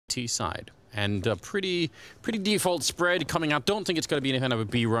T side. And a pretty default spread coming out. Don't think it's going to be any kind of a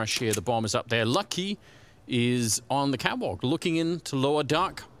B rush here. The bomb is up there. Lucky is on the catwalk, looking into lower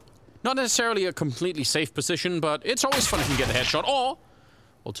dark. Not necessarily a completely safe position, but it's always fun if you can get the headshot, or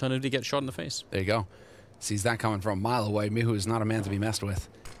alternatively get shot in the face. There you go. Sees that coming from a mile away. Mihu is not a man to be messed with.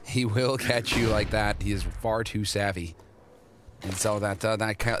 He will catch you like that. He is far too savvy. And so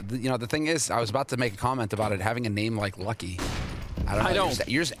you know, the thing is, I was about to make a comment about it having a name like Lucky. I don't know.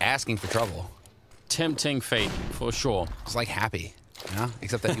 You're just asking for trouble. Tempting fate, for sure. It's like Happy, you know?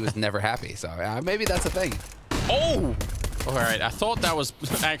 Except that he was never happy. So maybe that's the thing. Oh! All right, I thought that was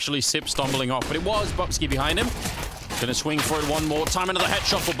actually Sip stumbling off, but it was Bubsky behind him. Gonna swing for it one more time. Another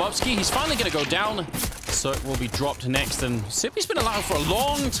headshot for Bubsky. He's finally gonna go down. Cert will be dropped next, and Sippy's been alive for a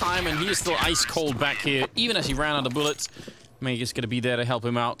long time, and he is still ice cold back here, even as he ran out of bullets. Mega's gonna be there to help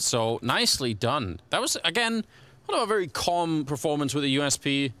him out, so nicely done. That was, again, a very calm performance with the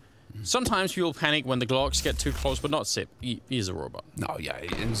USP. Sometimes people panic when the Glocks get too close, but not Zip. He's a robot. No, yeah,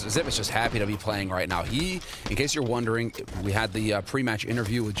 Zip is just happy to be playing right now. In case you're wondering, we had the pre-match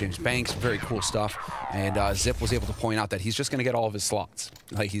interview with James Banks, very cool stuff, and Zip was able to point out that he's just going to get all of his slots.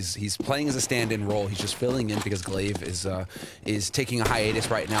 Like he's playing as a stand-in role. He's just filling in because Glaive is taking a hiatus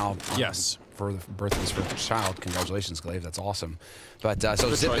right now. Yes. For the birth of his first child. Congratulations, Glaive. That's awesome. But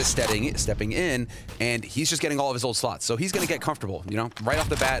so Zip is stepping in, and he's just getting all of his old slots. So he's going to get comfortable, you know? Right off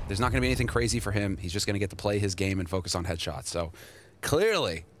the bat, there's not going to be anything crazy for him. He's just going to get to play his game and focus on headshots. So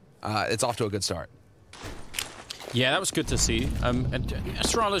clearly, it's off to a good start. Yeah, that was good to see. And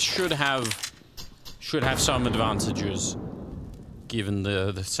Astralis should have some advantages given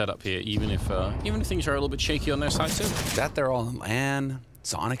the setup here, even if things are a little bit shaky on their side too. That they're all in LAN.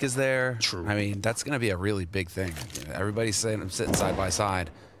 Sonic is there. True. I mean, that's going to be a really big thing. Everybody's sitting side by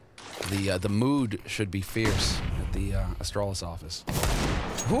side. The mood should be fierce at the Astralis office.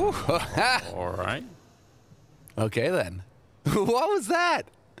 All right. Okay, then. What was that?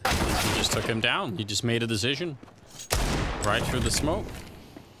 He just took him down. He just made a decision. Right through the smoke.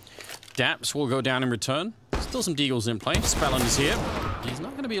 Daps will go down in return. Still some deagles in play. Spellin is here. He's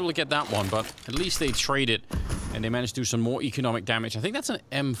not going to be able to get that one, but at least they trade it. And they managed to do some more economic damage. I think that's an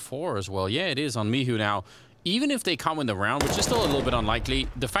M4 as well. Yeah, it is on Mihu now. Even if they come in the round, which is still a little bit unlikely,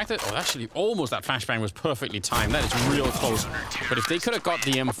 the fact that, actually, almost that flashbang was perfectly timed. That is real close. But if they could have got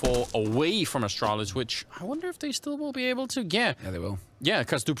the M4 away from Astralis, which I wonder if they still will be able to. Yeah. Yeah, they will. Yeah,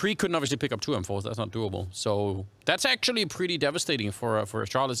 because Dupree couldn't obviously pick up 2 M4s. That's not doable. So that's actually pretty devastating for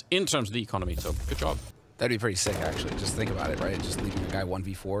Astralis in terms of the economy. So good job. That'd be pretty sick, actually. Just think about it, right? Just leaving a guy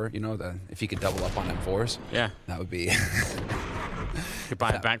 1v4, you know, if he could double up on M4s. Yeah. That would be... You could buy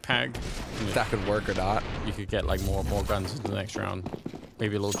a backpack. If that could work or not. You could get, like, more guns in the next round.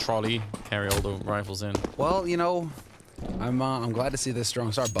 Maybe a little trolley, carry all the rifles in. Well, you know, I'm glad to see this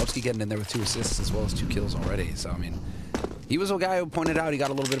strong start. Bubsky getting in there with 2 assists as well as 2 kills already. So, I mean, he was a guy who pointed out he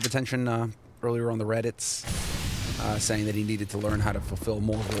got a little bit of attention earlier on the Reddits. Saying that he needed to learn how to fulfill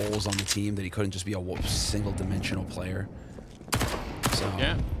more roles on the team, that he couldn't just be a single-dimensional player. So,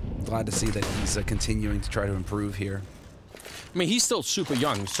 yeah, glad to see that he's continuing to try to improve here. I mean, he's still super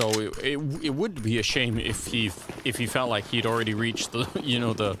young, so it would be a shame if he felt like he'd already reached the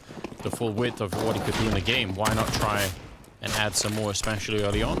the full width of what he could do in the game. Why not try and add some more, especially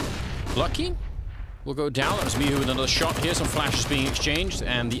early on? Lucky will go down. That was Mihu with another shot. Here's some flashes being exchanged,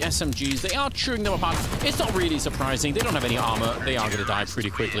 and the SMGs, they are chewing them apart. It's not really surprising. They don't have any armor. They are going to die pretty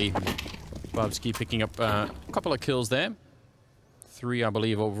quickly. Bubsky picking up a couple of kills there. 3, I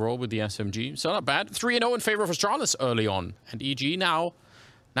believe, overall with the SMG. So not bad. 3-0 in favor of Astralis early on. And EG now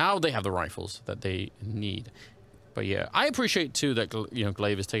they have the rifles that they need. But yeah, I appreciate too that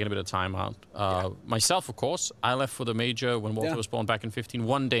Glaive is taking a bit of time out. Myself, of course, I left for the major when Walter was born back in 15,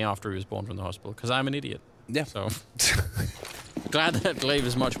 1 day after he was born from the hospital, because I'm an idiot. Yeah. So glad that Glaive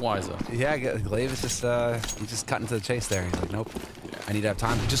is much wiser. Yeah, Glaive is just cut into the chase there. He's like, nope, I need to have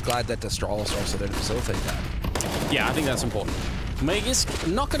time. I'm just glad that Astralis are also there to facilitate that. Yeah, I think that's important. Magus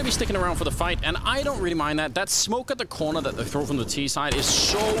not going to be sticking around for the fight, and I don't really mind that. That smoke at the corner that they throw from the T side is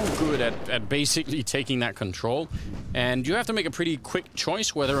so good at basically taking that control. And you have to make a pretty quick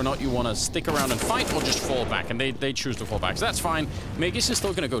choice whether or not you want to stick around and fight or just fall back, and they choose to fall back. So that's fine. Magus is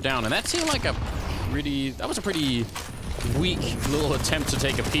still going to go down, and that seemed like that was a pretty weak little attempt to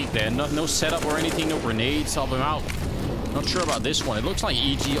take a peek there. No setup or anything, no grenades help him out. Not sure about this one. It looks like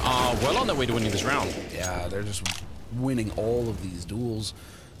EG are well on their way to winning this round. Yeah, they're just winning all of these duels.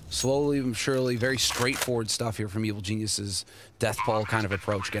 Slowly and surely, very straightforward stuff here from Evil Genius's death ball kind of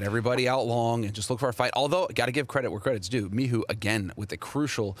approach. Get everybody out long and just look for a fight. Although, got to give credit where credit's due. Mihu, again, with the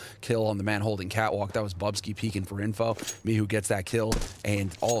crucial kill on the man holding Catwalk. That was Bubsky peeking for info. Mihu gets that kill,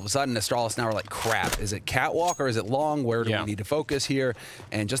 and all of a sudden, Astralis now are like, crap, is it Catwalk or is it Long? Where do we need to focus here?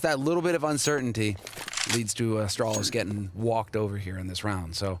 And just that little bit of uncertainty leads to Astralis getting walked over here in this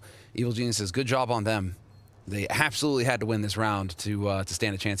round. So, Evil Geniuses, good job on them. They absolutely had to win this round to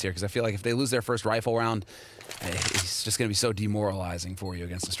stand a chance here, because I feel like if they lose their first rifle round, it's just going to be so demoralizing for you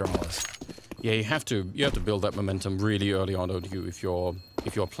against Astralis. Yeah, you have to build that momentum really early on, don't you? If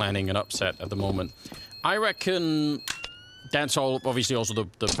you're planning an upset at the moment, I reckon that's obviously also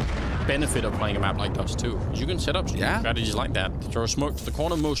the benefit of playing a map like Dust 2. You can set up strategies like that. Throw a smoke to the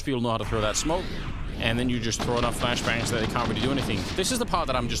corner. Most people know how to throw that smoke. And then you just throw enough flashbangs that they can't really do anything. This is the part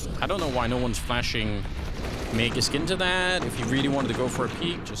that I don't know why no one's flashing Mega Skin to that. If you really wanted to go for a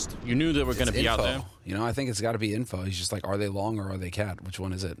peek, you knew they were going to be out there. You know, I think it's got to be info. He's just like, are they Long or are they Cat? Which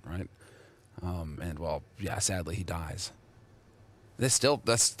one is it, right? And well, yeah, sadly he dies.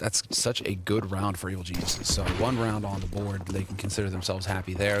 That's such a good round for Evil Geniuses. So 1 round on the board, they can consider themselves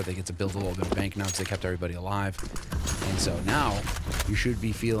happy there. They get to build a little bit of bank now because they kept everybody alive. And so now you should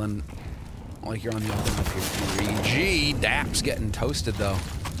be feeling like you're on the up and up here. 3G, Dap's getting toasted though.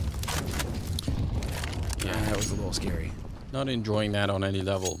 Yeah, that was a little scary. Not enjoying that on any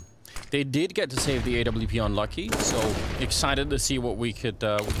level. They did get to save the AWP on Lucky, so excited to see what we could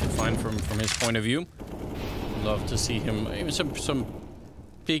find from his point of view. Love to see him. Even some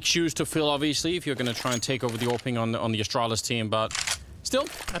big shoes to fill, obviously, if you're going to try and take over the opening on the Astralis team. But still,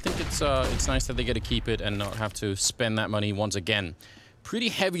 I think it's nice that they get to keep it and not have to spend that money once again. Pretty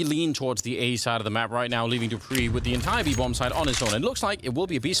heavy lean towards the A side of the map right now, leaving Dupree with the entire B-bomb side on his own. It looks like it will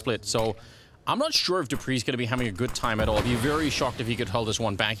be a B-split, so I'm not sure if Dupree's going to be having a good time at all. I'd be very shocked if he could hold this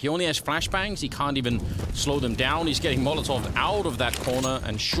one back. He only has flashbangs. He can't even slow them down. He's getting Molotov out of that corner,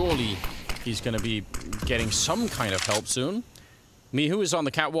 and surely he's going to be getting some kind of help soon. Mihu is on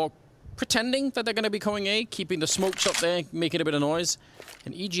the catwalk, pretending that they're going to be going A, keeping the smokes up there, making a bit of noise.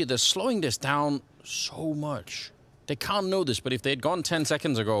 And EG, they're slowing this down so much. They can't know this, but if they'd gone 10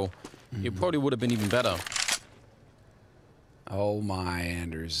 seconds ago, it probably would have been even better. Oh my,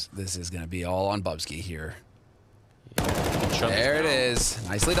 Anders. This is going to be all on Bubsky here. Yeah, there it is.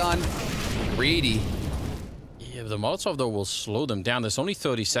 Nicely done. Greedy. Yeah, the Molotov, though, will slow them down. There's only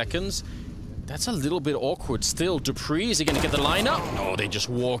 30 seconds. That's a little bit awkward still. Dupree, is he going to get the line up? No, they just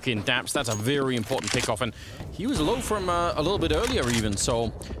walk in. Daps, that's a very important pickoff. And he was low from a little bit earlier even,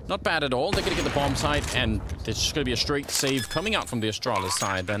 so not bad at all. They're going to get the bomb site, and there's just going to be a straight save coming out from the Astralis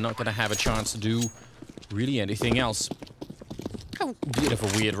side. They're not going to have a chance to do really anything else. A bit of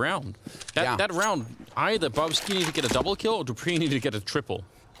a weird round. That round, either Bubsky needed to get a double kill or Dupree needed to get a triple.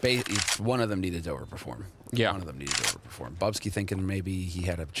 One of them needed to overperform. Yeah. One of them needed to overperform. Bubsky thinking maybe he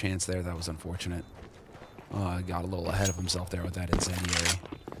had a chance there. That was unfortunate. Got a little ahead of himself there with that incendiary.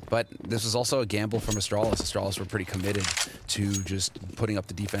 But this was also a gamble from Astralis. Astralis were pretty committed to just putting up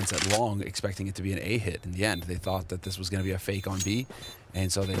the defense at Long, expecting it to be an A hit. In the end, they thought that this was going to be a fake on B,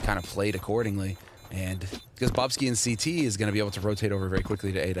 and so they kind of played accordingly. And because Bubsky and CT is going to be able to rotate over very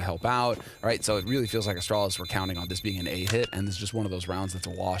quickly to A to help out, right? So it really feels like Astralis were counting on this being an A hit, and this is just one of those rounds that's a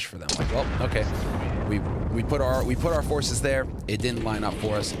wash for them. Like, well, okay, we put our forces there. It didn't line up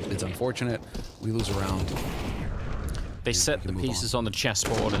for us. It's unfortunate. We lose a round. They set the pieces on the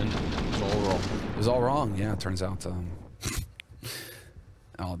chessboard, and it was all wrong. It was all wrong. Yeah, it turns out.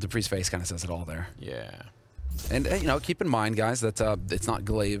 Oh, Dupree's face kind of says it all there. Yeah. And, you know, keep in mind, guys, that it's not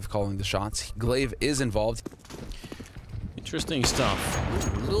Glaive calling the shots. Glaive is involved. Interesting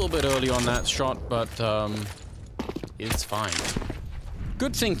stuff. A little bit early on that shot, but it's fine.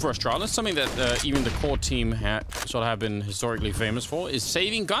 Good thing for Astralis, something that even the core team sort of have been historically famous for, is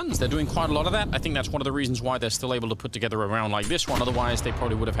saving guns. They're doing quite a lot of that. I think that's one of the reasons why they're still able to put together a round like this one. Otherwise, they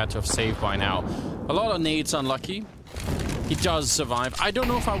probably would have had to have saved by now. A lot of nades unlucky. He does survive. I don't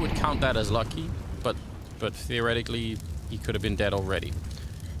know if I would count that as lucky, but theoretically, he could have been dead already.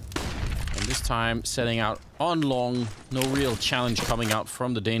 And this time, setting out on Long. No real challenge coming out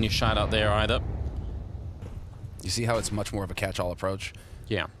from the Danish side out there either. You see how it's much more of a catch-all approach?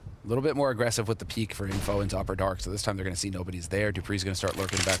 Yeah. A little bit more aggressive with the peek for info into Upper Dark, so this time they're going to see nobody's there. Dupree's going to start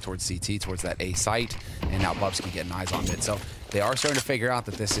lurking back towards CT, towards that A site, and now Bubsky getting eyes on mid. So they are starting to figure out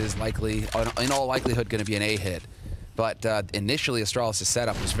that this is likely, in all likelihood, going to be an A hit. But initially, Astralis'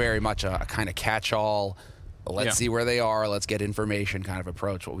 setup was very much a kind of catch-all, let's see where they are, let's get information kind of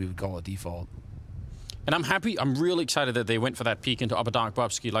approach, what we would call a default. And I'm happy, I'm really excited that they went for that peek into Upper Dark.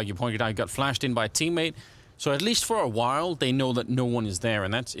 Bubsky, like you pointed out, got flashed in by a teammate. So at least for a while, they know that no one is there,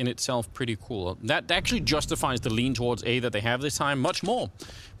 and that's in itself pretty cool. That actually justifies the lean towards A that they have this time much more,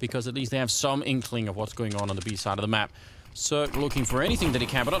 because at least they have some inkling of what's going on the B side of the map. Cirque looking for anything that he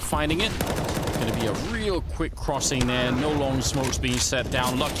can, but not finding it. Going to be a real quick crossing there. No long smokes being set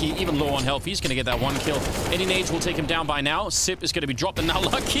down. Lucky, even low on health, he's going to get that one kill. Any nades will take him down by now. Sip is going to be dropped, and now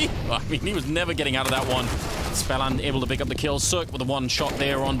Lucky. I mean, he was never getting out of that one. Spellan able to pick up the kill. Cirque with a one shot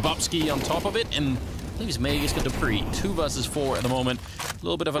there on Bubsky on top of it, and I think it's Magus got Dupree. 2 versus 4 at the moment. A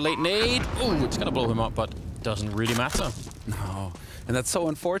little bit of a late nade. Oh, it's going to blow him up, but doesn't really matter. No. And that's so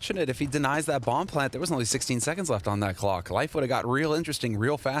unfortunate. If he denies that bomb plant, there was only 16 seconds left on that clock. Life would have got real interesting,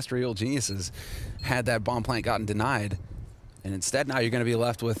 real fast, real geniuses had that bomb plant gotten denied. And instead, now you're going to be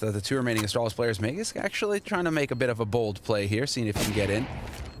left with the 2 remaining Astralis players. Magus actually trying to make a bit of a bold play here, seeing if he can get in.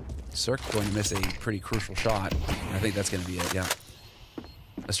 Cirque going to miss a pretty crucial shot. And I think that's going to be it, yeah.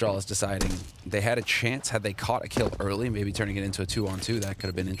 Astralis deciding they had a chance had they caught a kill early, maybe turning it into a 2-on-2. That could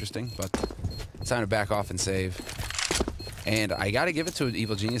have been interesting, but it's time to back off and save. And I got to give it to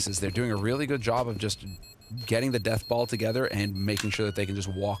Evil Geniuses. They're doing a really good job of just getting the death ball together and making sure that they can just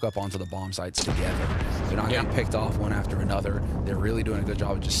walk up onto the bomb sites together. They're not getting picked off one after another. They're really doing a good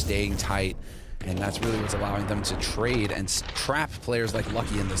job of just staying tight. And that's really what's allowing them to trade and trap players like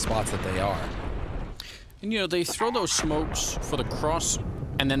Lucky in the spots that they are. And, you know, they throw those smokes for the cross,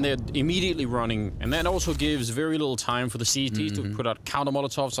 and then they're immediately running. And that also gives very little time for the CTs to put out counter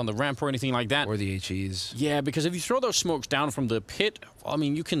Molotovs on the ramp or anything like that. Or the HEs. Yeah, because if you throw those smokes down from the pit, I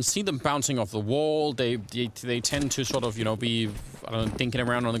mean, you can see them bouncing off the wall. They tend to sort of, you know, be, I don't know, dinking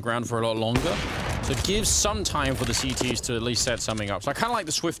around on the ground for a lot longer. So it gives some time for the CTs to at least set something up. So I kind of like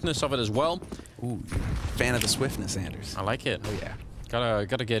the swiftness of it as well. Ooh, fan of the swiftness, Anders. I like it. Oh, yeah.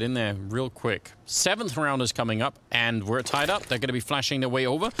 Gotta get in there real quick. 7th round is coming up, and we're tied up. They're gonna be flashing their way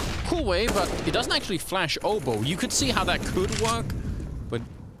over. Cool way, but it doesn't actually flash Oboe. You could see how that could work, but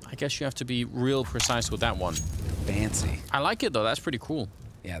I guess you have to be real precise with that one. Fancy. I like it, though. That's pretty cool.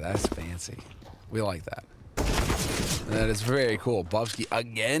 Yeah, that's fancy. We like that. That is very cool. Bubsky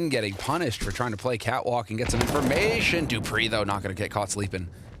again getting punished for trying to play catwalk and get some information. Dupree, though, not gonna get caught sleeping.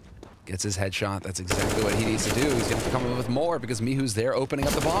 Gets his headshot. That's exactly what he needs to do. He's going to come up with more because Mihu's there opening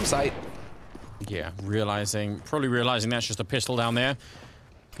up the bomb site. Yeah, probably realizing that's just a pistol down there.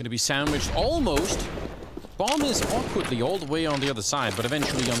 Going to be sandwiched almost. Bomb is awkwardly all the way on the other side, but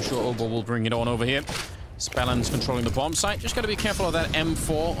eventually I'm sure Oboe will bring it on over here. Spellan's controlling the bomb site. Just got to be careful of that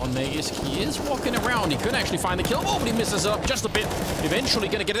M4 on Magus. He is walking around. He could actually find the kill. Oh, but he misses up just a bit. Eventually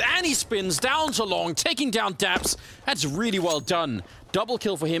going to get it. And he spins down so long, taking down Daps. That's really well done. Double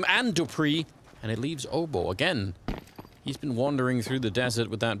kill for him and Dupree. And it leaves Oboe again. He's been wandering through the desert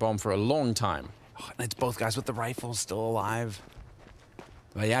with that bomb for a long time. Oh, and it's both guys with the rifles still alive.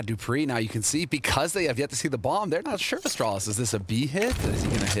 But yeah, Dupree, now you can see, because they have yet to see the bomb, they're not sure, Astralis. Is this a B hit? Is he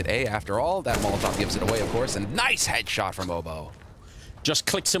going to hit A after all? That Molotov gives it away, of course, and nice headshot from Oboe. Just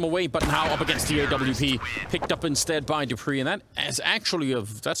clicks him away, but now up against the AWP. Picked up instead by Dupree, and that is actually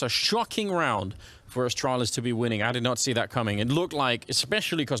that's a shocking round for Astralis to be winning. I did not see that coming. It looked like,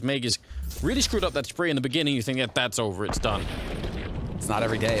 especially because Magus really screwed up that spray in the beginning, you think that that's over, it's done. It's not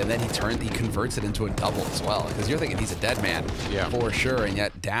every day, and then he converts it into a double as well, because you're thinking he's a dead man, for sure, and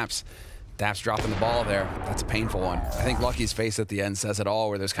yet Daps dropping the ball there. That's a painful one. I think Lucky's face at the end says it all,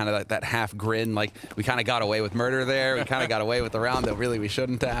 where there's kind of that half grin, like we kind of got away with murder there, we kind of got away with the round that really we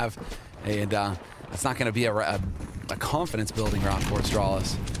shouldn't have, and it's not going to be a confidence-building round for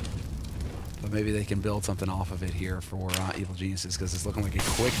Astralis. But maybe they can build something off of it here for Evil Geniuses, because it's looking like a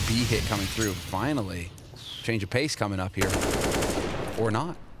quick B hit coming through. Finally, change of pace coming up here. Or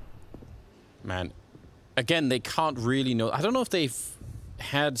not. Man, again, they can't really know. I don't know if they've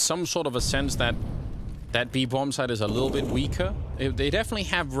had some sort of a sense that that B bomb site is a little bit weaker. They definitely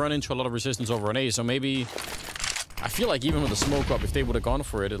have run into a lot of resistance over an A, so maybe I feel like even with the smoke up, if they would have gone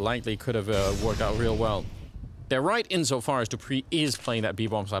for it, it likely could have worked out real well. They're right insofar as Dupree is playing that B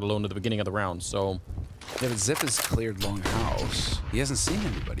bomb site alone at the beginning of the round, so... Yeah, but Zip has cleared Longhouse. He hasn't seen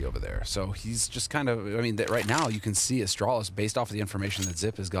anybody over there, so he's just kind of... I mean, right now you can see Astralis, based off of the information that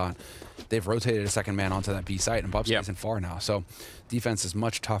Zip has got, they've rotated a second man onto that B site, and Bubsky isn't far now, so defense is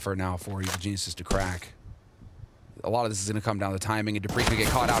much tougher now for Evil Geniuses to crack. A lot of this is going to come down to timing, and Dupree can get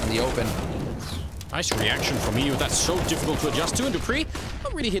caught out in the open. Nice reaction from Mihu. That's so difficult to adjust to, and Dupree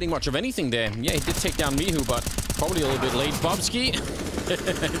not really hitting much of anything there. Yeah, he did take down Mihu, but probably a little bit late. Bubsky...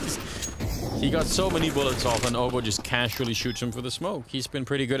 He got so many bullets off, and Oboe just casually shoots him for the smoke. He's been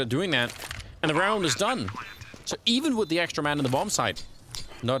pretty good at doing that. And the round is done. So even with the extra man in the bomb site,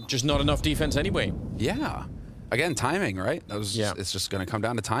 not enough defense anyway. Yeah. again, timing, right? That was it's just going to come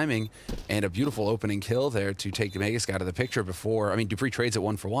down to timing, and a beautiful opening kill there to take Megas out of the picture before. I mean, Dupree trades it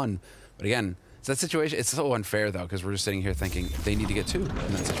 1 for 1, but again, it's that situation. It's so unfair though, because we're just sitting here thinking they need to get 2 in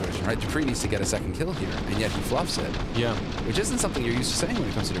that situation, right? Dupree needs to get a second kill here, and yet he fluffs it. Yeah, which isn't something you're used to saying when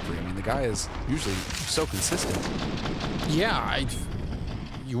it comes to Dupree. I mean, the guy is usually so consistent. Yeah,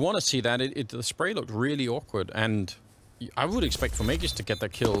 you want to see that. The spray looked really awkward, and I would expect for Megas to get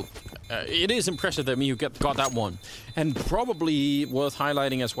that kill. It is impressive that Miu got that one. And probably worth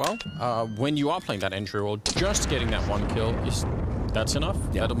highlighting as well, when you are playing that entry role, just getting that 1 kill, that's enough.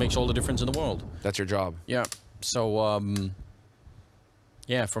 Yeah. That makes all the difference in the world. That's your job. Yeah. So,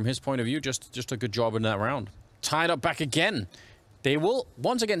 yeah, from his point of view, just a good job in that round. Tied up back again. They will,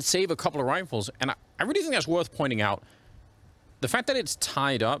 once again, save a couple of rifles. And I really think that's worth pointing out. The fact that it's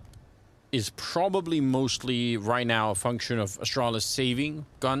tied up is probably mostly right now a function of Astralis saving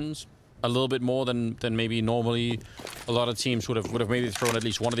guns a little bit more than maybe normally. A lot of teams would have maybe thrown at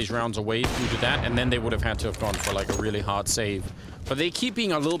least one of these rounds away due to that, and then they would have had to have gone for like a really hard save. But they keep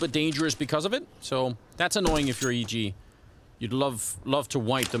being a little bit dangerous because of it, so that's annoying if you're EG. You'd love to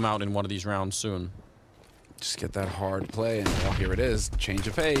wipe them out in one of these rounds soon. Just get that hard play, and well, here it is. Change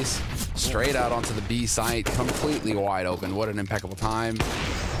of pace. Straight out onto the B site, completely wide open. What an impeccable time.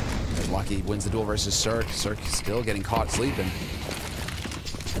 Lucky wins the duel versus Cirque. Cirque still getting caught sleeping.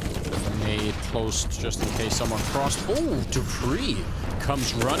 Grenade close just in case someone crossed. Oh, Dupree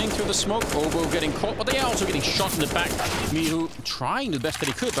comes running through the smoke. Obo getting caught, but they are also getting shot in the back. Miu trying the best that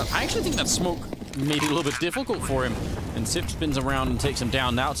he could, but I actually think that smoke made it a little bit difficult for him. And Sip spins around and takes him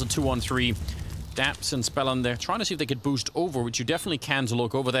down. Now it's a 2-on-3. Daps and Spellon there, trying to see if they could boost over, which you definitely can to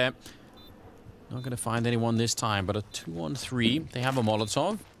look over there. Not going to find anyone this time, but a 2-on-3. They have a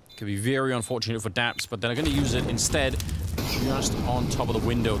Molotov. Could be very unfortunate for Daps, but they're going to use it instead just on top of the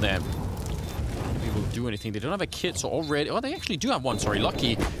window there. Maybe will do anything. They don't have a kit, so already... Oh, they actually do have one. Sorry,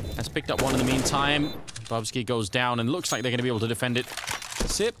 Lucky has picked up one in the meantime. Bubsky goes down, and looks like they're going to be able to defend it.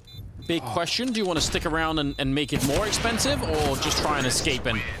 Sip, big question. Do you want to stick around and make it more expensive, or just try and escape?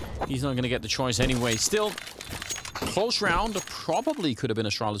 And he's not going to get the choice anyway. Still, close round. Probably could have been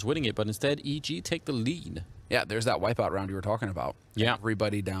Astralis winning it, but instead, EG take the lead. Yeah, there's that wipeout round you were talking about. Yeah.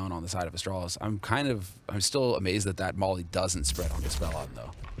 Everybody down on the side of Astralis. I'm still amazed that that molly doesn't spread on Spellon,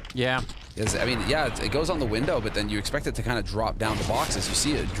 though. Yeah. I mean, yeah, it goes on the window, but then you expect it to kind of drop down the boxes. You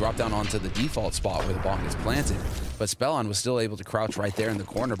see it drop down onto the default spot where the bomb is planted. But Spellon was still able to crouch right there in the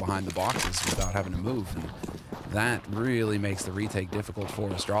corner behind the boxes without having to move. And that really makes the retake difficult for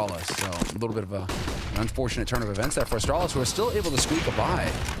Astralis. So a little bit of an unfortunate turn of events there for Astralis, who are still able to squeak a buy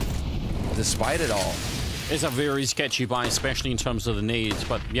despite it all. It's a very sketchy buy, especially in terms of the nades.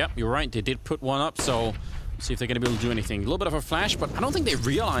 But, yep, you're right. They did put one up, so see if they're going to be able to do anything. A little bit of a flash, but I don't think they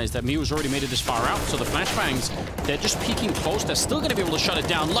realized that Miu's already made it this far out. So the flashbangs, they're just peeking close. They're still going to be able to shut it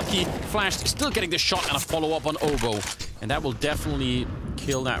down. Lucky flashed, still getting the shot and a follow-up on Obo. And that will definitely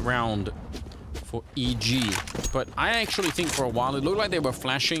kill that round for EG. But I actually think for a while, it looked like they were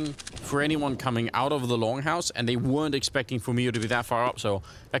flashing for anyone coming out of the longhouse, and they weren't expecting for Miu to be that far up. So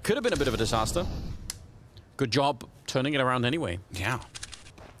that could have been a bit of a disaster. Good job turning it around anyway. Yeah.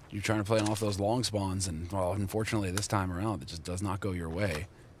 You're trying to play off those long spawns, and, well, unfortunately, this time around, it just does not go your way.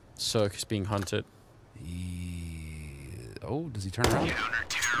 Cirque is being hunted. Oh, does he turn around?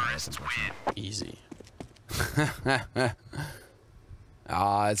 Easy.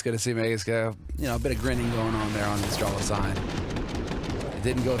 It's good to see Megas go. You know, a bit of grinning going on there on the Astralis side. It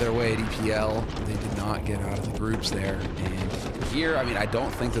didn't go their way at EPL. They did not get out of the groups there. And here, I mean, I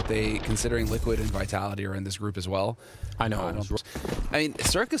don't think that they, considering Liquid and Vitality, are in this group as well. I know. I mean,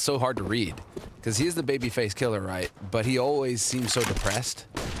 Cirque is so hard to read because he's the babyface killer, right? But he always seems so depressed.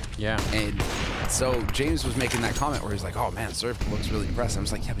 Yeah. And so James was making that comment where he's like, "Oh man, Cirque looks really depressed." I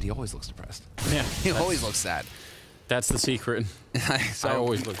was like, "Yeah, but he always looks depressed. Yeah, he always looks sad." That's the secret. So I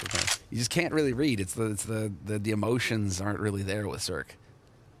always look depressed. You just can't really read. It's the emotions aren't really there with Cirque.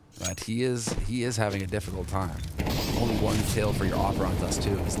 But he is having a difficult time. Only one kill for your opera on Dust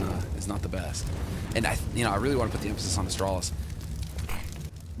 2 is not the best. And I really want to put the emphasis on Astralis.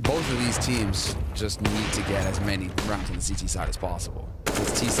 Both of these teams just need to get as many rounds on the CT side as possible.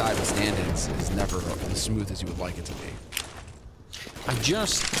 Because T side with stand-ins is never as smooth as you would like it to be. I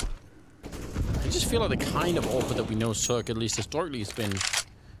just feel like the kind of offer that we know Cirque, at least historically, has been.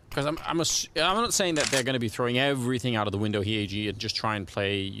 Because I'm not saying that they're going to be throwing everything out of the window here, AG, and just try and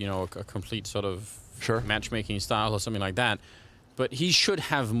play, you know, a complete sort of matchmaking style or something like that. But he should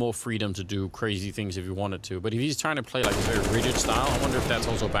have more freedom to do crazy things if he wanted to. But if he's trying to play like a very rigid style, I wonder if that's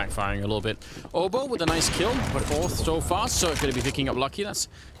also backfiring a little bit. Obo with a nice kill, but fourth so far. So going to be picking up Lucky. That's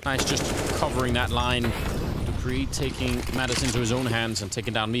nice, just covering that line. dupreeh taking matters into his own hands and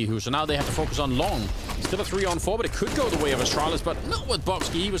taking down Mihu. So now they have to focus on long. Still a 3-on-4, but it could go the way of Astralis, but not with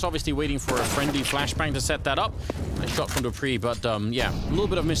Bobski. He was obviously waiting for a friendly flashbang to set that up. Nice shot from dupreeh, but yeah, a little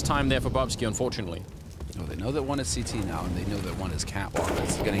bit of missed time there for Bobski, unfortunately. Oh, they know that one is CT now, and they know that one is catwalk.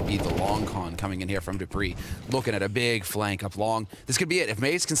 It's going to be the long con coming in here from dupreeh, looking at a big flank up long. This could be it. If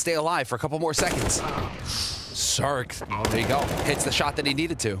Maze can stay alive for a couple more seconds. Sark, oh, there you go. Hits the shot that he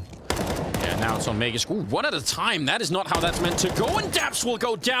needed to. Yeah, now it's on Magisk. Ooh, one at a time. That is not how that's meant to go, and Daps will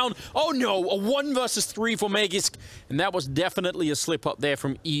go down. Oh no, a 1 versus 3 for Magisk. And that was definitely a slip up there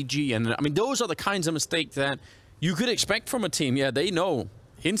from EG. And I mean, those are the kinds of mistakes that you could expect from a team. Yeah, they know.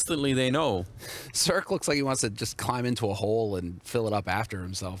 Instantly, they know. Cirque looks like he wants to just climb into a hole and fill it up after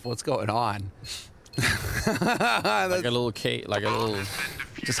himself. What's going on? Like a little cave, like a little...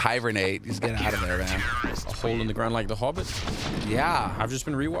 Just hibernate. Just get out of there, man. A hole in the ground like the Hobbit? Yeah. I've just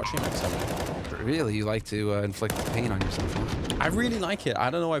been rewatching that. Really? You like to inflict pain on yourself, huh? I really like it.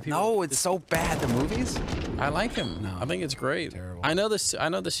 I don't know why people... No, it's so bad, the movies? I like him. No. I think it's great. Terrible. I know the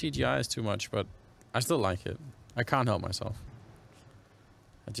CGI is too much, but I still like it. I can't help myself.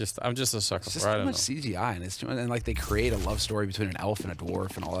 I'm just a sucker it's for just it. I too don't much know. CGI, and it's too much, and like they create a love story between an elf and a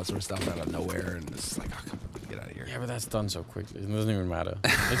dwarf and all that sort of stuff out of nowhere, and it's like, oh, come on, get out of here. Yeah, but that's done so quickly. It doesn't even matter.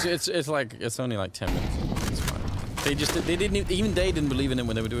 it's like it's only like 10 minutes. It's fine. They didn't believe in it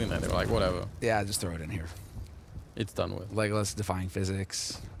when they were doing that. They were like, whatever. Yeah, just throw it in here. It's done with. Legolas defying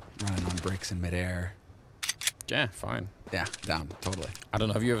physics, running on bricks in midair. Yeah, fine. Yeah, down totally. I don't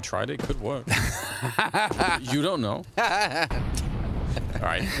know. Have you ever tried it? It could work. You don't know. All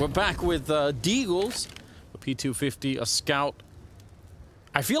right, we're back with Deagles, a P250, a Scout.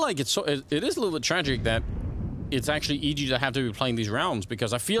 I feel like it is a little bit tragic that it's actually EG that have to be playing these rounds,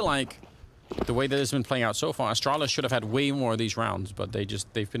 because I feel like the way that it's been playing out so far, Astralis should have had way more of these rounds, but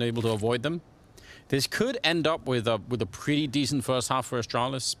they've been able to avoid them. This could end up with a pretty decent first half for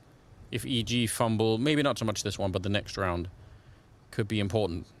Astralis if EG fumble. Maybe not so much this one, but the next round could be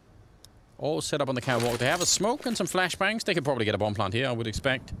important. All set up on the catwalk. They have a smoke and some flashbangs. They could probably get a bomb plant here, I would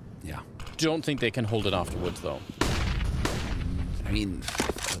expect. Yeah. Don't think they can hold it afterwards, though. I mean,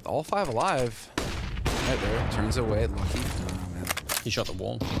 with all 5 alive, right there, turns away at Lucky. Oh, man. He shot the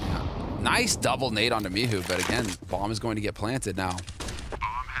wall. Yeah. Nice double nade onto Mihu, but again, bomb is going to get planted now.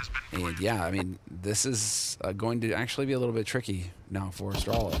 And yeah, I mean, this is going to actually be a little bit tricky now for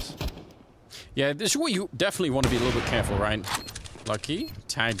Astralis. Yeah, this is where you definitely want to be a little bit careful, right? Lucky,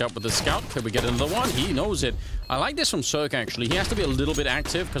 tagged up with the Scout. Could we get another one? He knows it. I like this from Cirque, actually. He has to be a little bit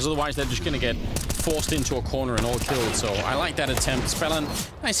active, because otherwise they're just going to get forced into a corner and all killed. So I like that attempt. Spellan,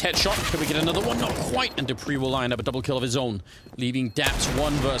 nice headshot. Could we get another one? Not quite. And dupreeh will line up a double kill of his own, leaving Daps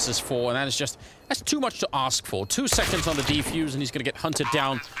 1 versus 4. And that is just, that's too much to ask for. 2 seconds on the defuse, and he's going to get hunted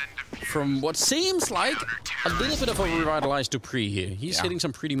down from what seems like a little bit of a revitalized dupreeh here. He's hitting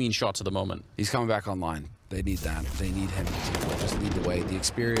some pretty mean shots at the moment. He's coming back online. They need that. They need him to just lead the way. The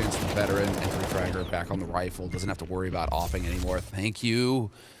experience, the veteran, entry fragger back on the rifle. Doesn't have to worry about offing anymore. Thank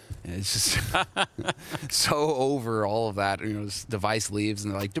you. And it's just so over all of that. You know, this device leaves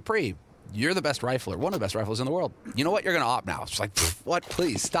and they're like, dupreeh, you're the best rifler. One of the best riflers in the world. You know what? You're going to op now. It's just like, what?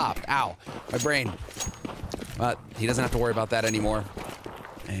 Please stop. Ow. My brain. But he doesn't have to worry about that anymore.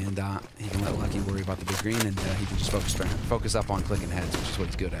 And he can let Lucky worry about the big green, and he can just focus up on clicking heads, which is what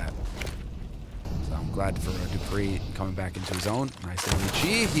he's good at. So I'm glad for dupreeh coming back into his own. Nice little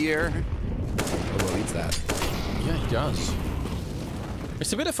G here. Oh, well, eats that. Yeah, he does.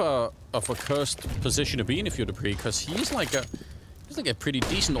 It's a bit of a cursed position to be in if you're dupreeh, because he's like a pretty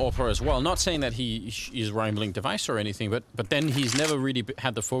decent AWPer as well. Not saying that he is rambling device or anything, but then he's never really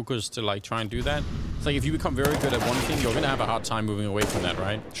had the focus to like try and do that. It's like if you become very good at one thing, you're gonna have a hard time moving away from that,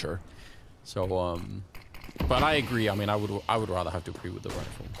 right? Sure. So, but I agree. I mean, I would rather have dupreeh with the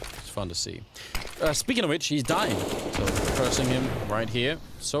rifle. It's fun to see. Speaking of which, he's dying. So cursing him right here.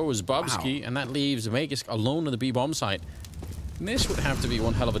 So is Bobski, and that leaves Magisk alone on the B bomb site. And this would have to be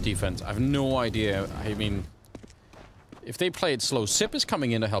one hell of a defense. I have no idea. I mean, if they play it slow, Sip is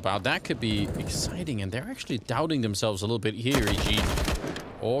coming in to help out. That could be exciting, and they're actually doubting themselves a little bit here, EG.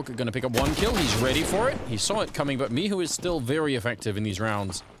 Orc going to pick up 1 kill. He's ready for it. He saw it coming, but Mihu is still very effective in these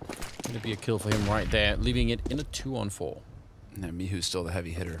rounds. Going to be a kill for him right there, leaving it in a 2-on-4. And Mihu's still the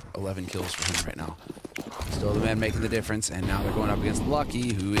heavy hitter. 11 kills for him right now. Still the man making the difference, and now they're going up against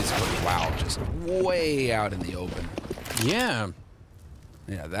Lucky, who is, wow, just way out in the open. Yeah.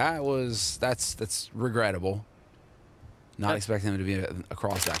 Yeah, that's regrettable. Not expecting him to be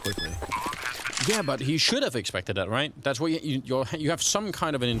across that quickly. Yeah, but he should have expected that, right? That's where you have some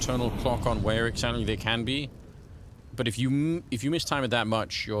kind of an internal clock on where exactly they can be. but if you mistime it that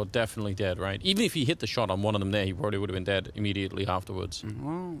much, you're definitely dead, right? Even if he hit the shot on one of them there, he probably would have been dead immediately afterwards.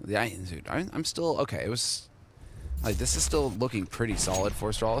 Well, yeah, dude, I'm still okay. It was like this is still looking pretty solid for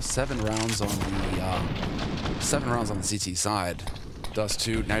Astralis. 7 rounds on the CT side. Dust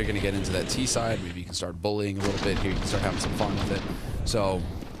 2. Now you're going to get into that T side. Maybe you can start bullying a little bit here. You can start having some fun with it. So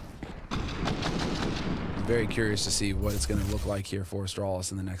I'm very curious to see what it's going to look like here for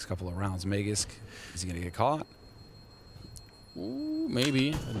Astralis in the next couple of rounds. Magisk, is he going to get caught? Ooh,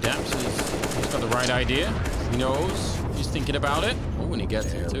 maybe. Daps he's got the right idea. He knows. He's thinking about it. Oh, and he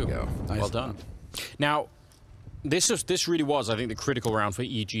gets it too. Go. Nice. Well done. Now, this really was, I think, the critical round for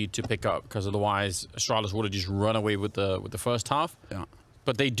EG to pick up, because otherwise Astralis would have just run away with the first half. Yeah.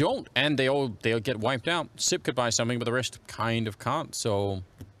 But they don't, and they'll get wiped out. Sip could buy something, but the rest kind of can't. So,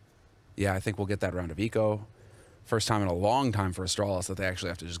 yeah, I think we'll get that round of eco. First time in a long time for Astralis that they actually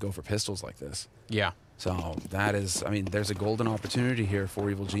have to just go for pistols like this. Yeah. So that is, I mean, there's a golden opportunity here for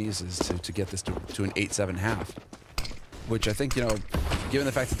Evil Geniuses to get this to an 8-7.5, which I think, you know, given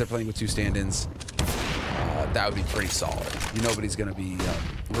the fact that they're playing with 2 stand-ins, that would be pretty solid. Nobody's going to be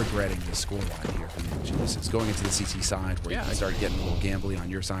regretting the scoreline here from Evil Geniuses. Going into the CT side where you can start getting a little gambly on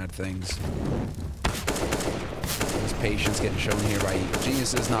your side of things. There's patience getting shown here by Evil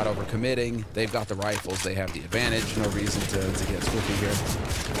Geniuses, not overcommitting. They've got the rifles. They have the advantage. No reason to get squiffy here.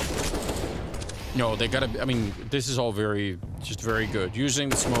 No, they gotta, I mean, this is all just very good. Using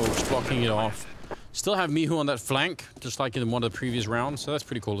the smokes, blocking it off. Still have Mihu on that flank, just like in one of the previous rounds, so that's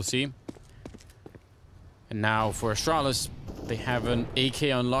pretty cool to see. And now for Astralis, they have an AK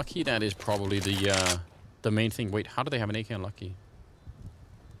unlucky. That is probably the main thing. Wait, how do they have an AK unlucky?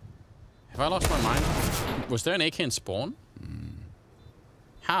 Have I lost my mind? Was there an AK in spawn?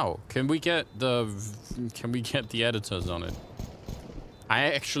 How? Can we get the editors on it? I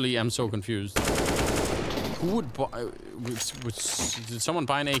actually am so confused. Who would buy... did someone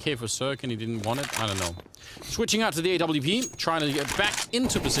buy an AK for Cirque and he didn't want it? I don't know. Switching out to the AWP, trying to get back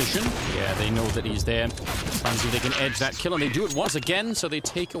into position. Yeah, they know that he's there. Trying to see if they can edge that kill, and they do it once again, so they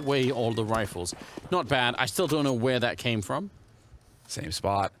take away all the rifles. Not bad. I still don't know where that came from. Same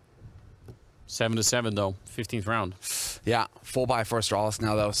spot. 7-7, though. 15th round. Yeah, full buy for Astralis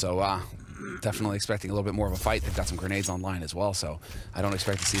now, though, so definitely expecting a little bit more of a fight. They've got some grenades online as well, so I don't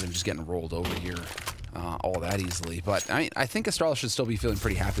expect to see them just getting rolled over here all that easily. But I think Astralis should still be feeling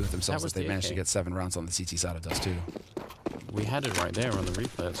pretty happy with themselves as they managed to get 7 rounds on the CT side of Dust 2. We had it right there on the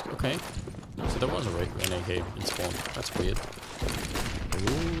replay. Okay. So there was an AK in spawn. That's weird.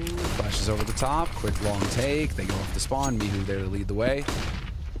 Ooh, flashes over the top. Quick long take. They go off the spawn. Mihu there to lead the way.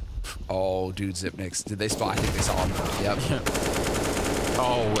 Oh, dude, Zipnix. Did they spot? I think they saw him. Yep.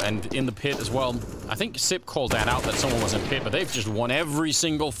 Oh, and in the pit as well. I think Sip called that out, that someone was in pit, but they've just won every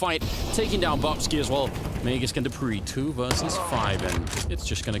single fight, taking down Bobsky as well. Magisk and Dupree, 2 versus 5, and it's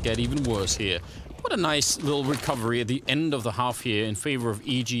just going to get even worse here. What a nice little recovery at the end of the half here in favor of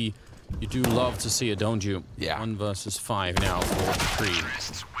EG. You do love to see it, don't you? Yeah. 1 versus 5 now for Dupree.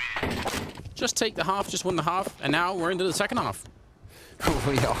 Just take the half, just win the half, and now we're into the second half.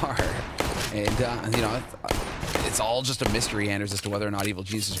 We are. And, you know, it's all just a mystery, Anders, as to whether or not Evil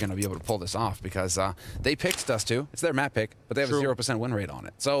Genius is going to be able to pull this off, because they picked Dust 2. It's their map pick, but they have a 0% win rate on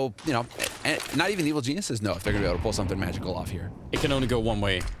it. So, you know, not even Evil Geniuses know if they're going to be able to pull something magical off here. It can only go one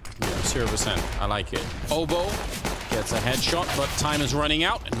way. Yeah, 0%. I like it. Oboe gets a headshot, but time is running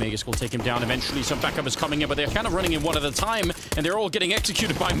out, and Magisk will take him down eventually. Some backup is coming in, but they're kind of running in one at a time, and they're all getting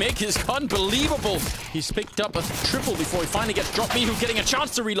executed by Magisk. Unbelievable! He's picked up a triple before he finally gets dropped. Mihu getting a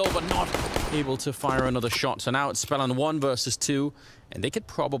chance to reload, but not able to fire another shot. So now it's Spellan 1 versus 2, and they could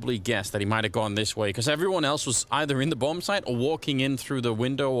probably guess that he might have gone this way, because everyone else was either in the bomb site or walking in through the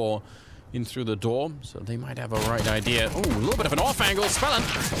window or in through the door, so they might have a right idea. Oh, a little bit of an off angle. Spellan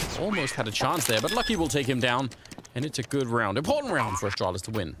almost had a chance there, but Lucky will take him down, and it's a good round. Important round for Astralis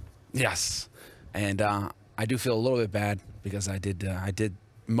to win. Yes, and I do feel a little bit bad, because I did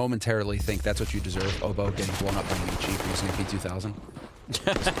momentarily think that's what you deserve, Oboe, getting blown up by an EG for using a P2000.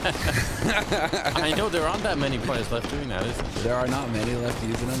 I know there aren't that many players left doing that, is there? There are not many left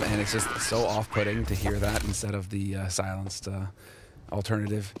using them, and it's just so off-putting to hear that instead of the silenced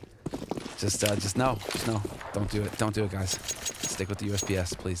alternative. Just no. Don't do it. Don't do it, guys. Stick with the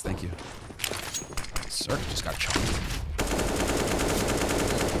USPS, please. Thank you. Cirque just got chopped.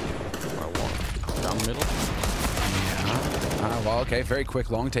 Down the middle. Yeah. Well, okay. Very quick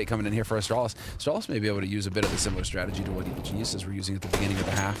long take coming in here for Astralis. Astralis may be able to use a bit of a similar strategy to what Evil Geniuses were using at the beginning of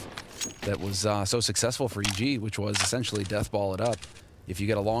the half that was so successful for EG, which was essentially death ball it up. If you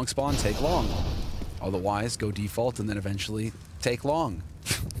get a long spawn, take long. Otherwise, go default and then eventually take long.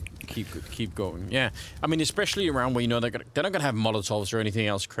 keep going. Yeah, I mean, especially around where you know they're not gonna have Molotovs or anything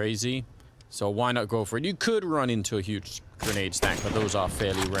else crazy. So why not go for it? You could run into a huge grenade stack, but those are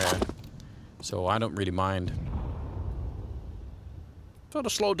fairly rare. So I don't really mind. Sort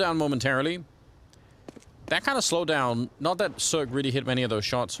of slowed down momentarily. That kind of slowdown, not that Cirque really hit many of those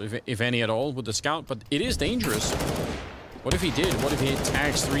shots, if any at all, with the scout, but it is dangerous. What if he did? What if he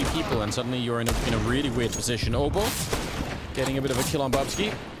tags 3 people and suddenly you're in a really weird position? Obo getting a bit of a kill on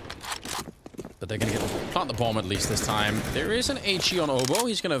Bubsky. But they're going to plant the bomb at least this time. There is an HE on Obo.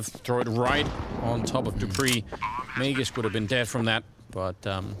 He's going to throw it right on top of Dupree. Magus would have been dead from that, but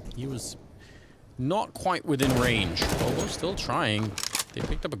he was not quite within range. Obo still trying. They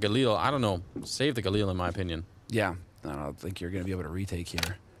picked up a Galil. I don't know. Save the Galil, in my opinion. Yeah, I don't think you're going to be able to retake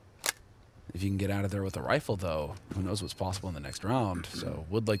here. If you can get out of there with a rifle, though, who knows what's possible in the next round. So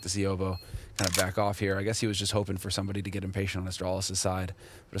would like to see Obo kind of back off here. I guess he was just hoping for somebody to get impatient on Astralis' side.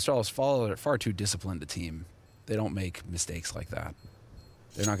 But Astralis far too disciplined a team. They don't make mistakes like that.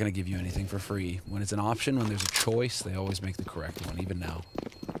 They're not going to give you anything for free. When it's an option, when there's a choice, they always make the correct one, even now.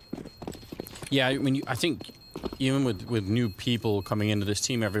 Yeah, I mean, I think even with new people coming into this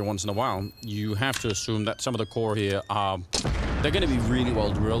team every once in a while, you have to assume that some of the core here are... They're going to be really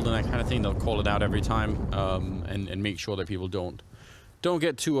well drilled and that kind of thing. They'll call it out every time and make sure that people don't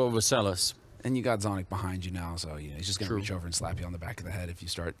get too overzealous. And you got Zonic behind you now, so he's just going to reach over and slap you on the back of the head if you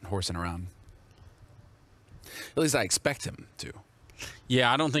start horsing around. At least I expect him to.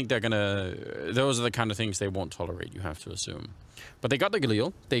 Yeah, I don't think they're going to... Those are the kind of things they won't tolerate, you have to assume. But they got the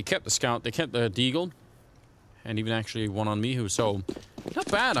Galil. They kept the Scout. They kept the Deagle. And even actually one on Mihu. So,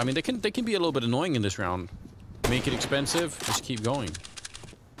 not bad. I mean, they can be a little bit annoying in this round. Make it expensive, just keep going.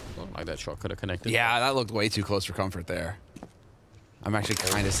 Looked like that shot could have connected. Yeah, that looked way too close for comfort there. I'm actually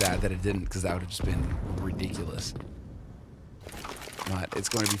kind of sad that it didn't, because that would have just been ridiculous. But it's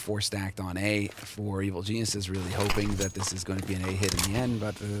going to be 4 stacked on A for Evil Geniuses, really hoping that this is going to be an A hit in the end.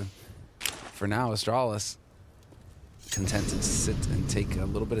 But for now, Astralis content to sit and take a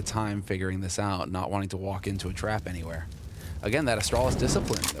little bit of time figuring this out, not wanting to walk into a trap anywhere. Again, that Astralis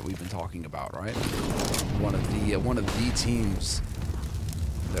discipline that we've been talking about, right? One of the teams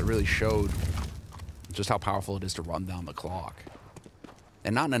that really showed just how powerful it is to run down the clock.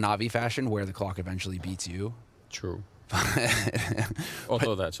 And not in a Na'Vi fashion where the clock eventually beats you. True.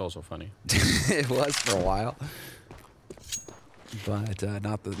 Although that's also funny. It was for a while. But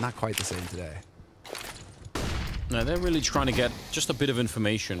not quite the same today. No, they're really trying to get just a bit of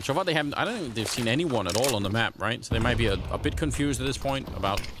information. So far they haven't... I don't think they've seen anyone at all on the map, right? So they might be a bit confused at this point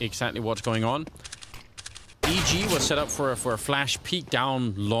about exactly what's going on. EG was set up for a flash peek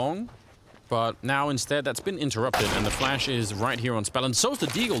down long. But now instead that's been interrupted and the flash is right here on spell. And so's the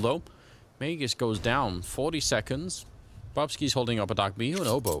Deagle, though. Magus goes down. 40 seconds. Bubsky's holding up a Dark Mihu and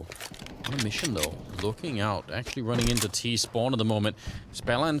Obo. On a mission, though. Looking out. Actually running into T-spawn at the moment.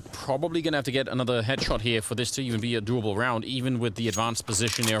 Spelland probably going to have to get another headshot here for this to even be a doable round, even with the advanced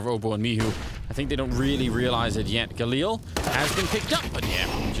position there of Obo and Mihu. I think they don't really realize it yet. Galil has been picked up, but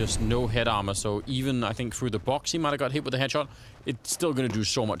yeah, just no head armor. So even, I think, through the box, he might have got hit with a headshot. It's still going to do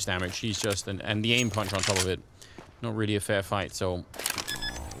so much damage. He's just... And the aim punch on top of it. Not really a fair fight, so...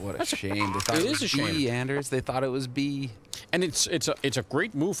 What a shame. They thought it was B, Anders. They thought it was B. And it's a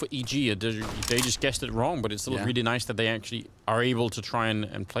great move for EG. They just guessed it wrong, but it's still really nice that they actually are able to try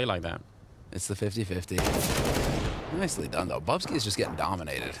and play like that. It's the 50-50. Nicely done, though. Bubsky is just getting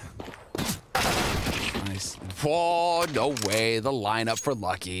dominated. Nice. Whoa, no way. The lineup for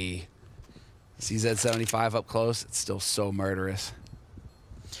Lucky. CZ75 up close. It's still so murderous.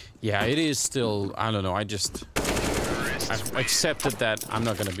 Yeah, it is still... I don't know. I've accepted that I'm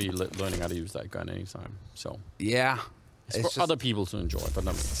not going to be learning how to use that gun anytime. So yeah, it's for other people to enjoy, but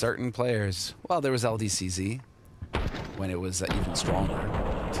not me. Certain players. Well, there was LDCZ when it was even stronger.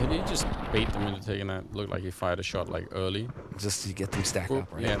 Did he just bait them into taking that? Looked like he fired a shot like early, just to get them stacked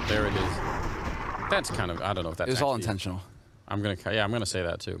up. Right? Yeah, there it is. That's kind of... I don't know if that's... It was all intentional. I'm gonna say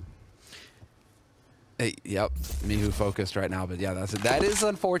that too. Hey, yep, Mihu focused right now, but yeah, that is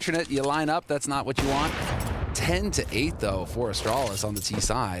unfortunate. You line up, that's not what you want. 10-8 though for Astralis on the T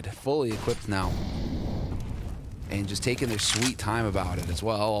side, fully equipped now, and just taking their sweet time about it as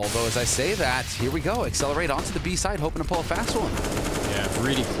well. Although as I say that, here we go, accelerate onto the B side, hoping to pull a fast one. Yeah,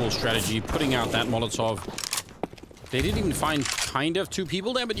 really cool strategy, putting out that Molotov. They didn't even find kind of 2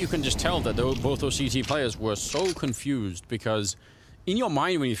 people there, but you can just tell that both those CT players were so confused because in your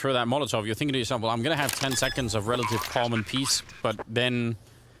mind when you throw that Molotov, you're thinking to yourself, well, I'm gonna have 10 seconds of relative calm and peace, but then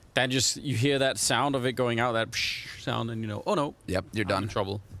That just, you hear that sound of it going out, that psh sound, and you know, oh no. Yep, you're done. I'm in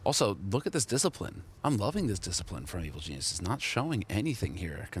trouble. Also, look at this discipline. I'm loving this discipline from Evil Genius. It's not showing anything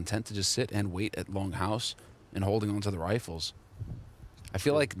here. Content to just sit and wait at Longhouse and holding onto the rifles. I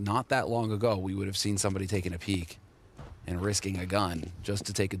feel like not that long ago, we would have seen somebody taking a peek and risking a gun just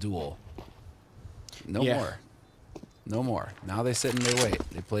to take a duel. No more. No more. Now they sit and they wait.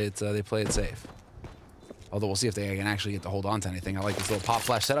 They play it safe. Although we'll see if they can actually get to hold on to anything. I like this little pop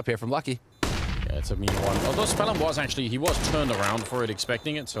flash setup here from Lucky. Yeah, it's a mean one. Although Spellum was actually, he was turned around for it,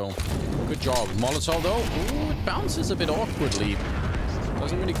 expecting it, so good job. Molotov, though, ooh, it bounces a bit awkwardly.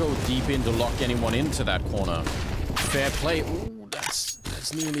 Doesn't really go deep in to lock anyone into that corner. Fair play. Ooh, that's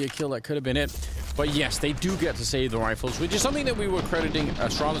nearly a kill. That could have been it. But yes, they do get to save the rifles, which is something that we were crediting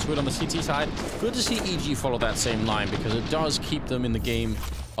Astralis with on the CT side. Good to see EG follow that same line, because it does keep them in the game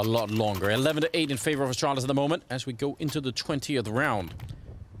a lot longer. 11-8 in favor of Astralis at the moment as we go into the 20th round.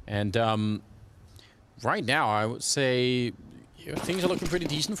 And right now, I would say things are looking pretty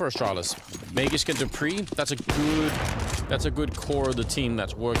decent for Astralis. Magus and Dupree, that's a good core of the team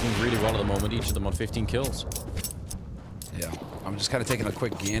that's working really well at the moment. Each of them on 15 kills. Yeah, I'm just kind of taking a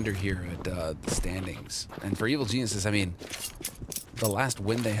quick gander here at the standings. And for Evil Geniuses, I mean, the last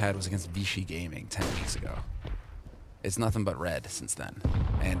win they had was against Vichy Gaming 10 weeks ago. It's nothing but red since then.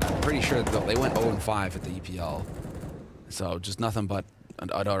 And I'm pretty sure that they went 0-5 at the EPL. So just nothing but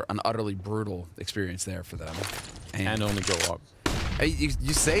an utterly brutal experience there for them. And only go up.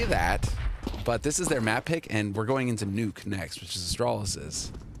 You say that, but this is their map pick, and we're going into Nuke next, which is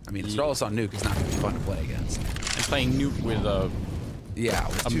Astralis's. I mean, Astralis on Nuke is not going to be fun to play against. And playing Nuke with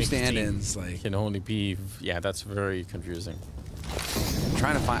with two stand-ins, like, can only be, yeah, that's very confusing. I'm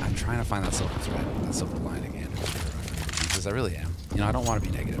trying to find that silver thread, that silver lining, and because I really am. You know, I don't want to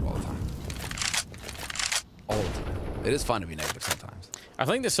be negative all the time. All the time. It is fun to be negative sometimes. I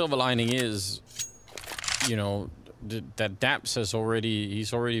think the silver lining is, you know, that Daps has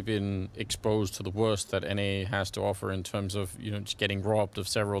he's already been exposed to the worst that NA has to offer in terms of, you know, just getting robbed of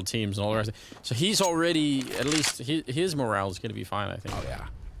several teams and all the rest. So he's already, at least his morale is going to be fine, I think. Oh, yeah.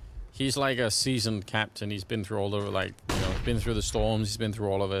 He's like a seasoned captain. He's been through all the, like, you know, been through the storms. He's been through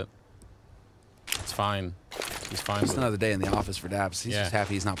all of it. It's fine. He's fine. It's another day in the office for Daps. He's just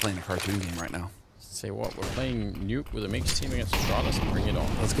happy he's not playing a cartoon game right now. Say what? We're playing Nuke with a mixed team against Astralis. Bring it on.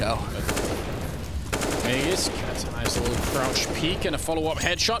 Let's go. Magus gets a nice little crouch peek and a follow-up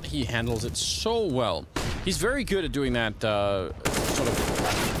headshot. He handles it so well. He's very good at doing that sort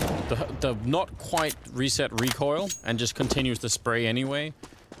of the not quite reset recoil and just continues to spray anyway,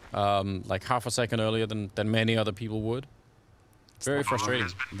 like half a second earlier than many other people would. Very frustrating.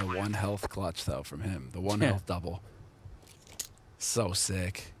 The 1 health clutch though from him. The 1 health double. So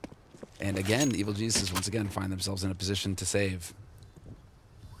sick. And again, Evil Geniuses once again find themselves in a position to save.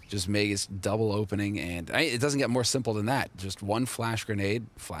 Just Magus double opening, and it doesn't get more simple than that. Just 1 flash grenade,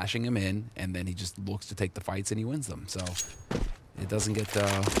 flashing him in, and then he just looks to take the fights and he wins them. So it doesn't get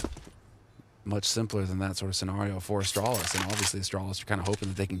much simpler than that sort of scenario for Astralis. And obviously Astralis are kind of hoping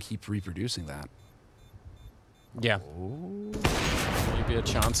that they can keep reproducing that. Yeah. Ooh. Maybe a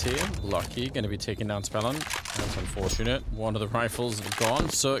chance here. Lucky, going to be taking down Spellon. That's unfortunate. One of the rifles have gone.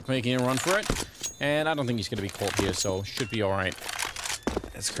 Cirque making a run for it. And I don't think he's going to be caught here, so should be all right.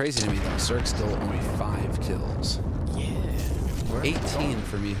 It's crazy to me, though. Cirque's still only 5 kills. Yeah. 18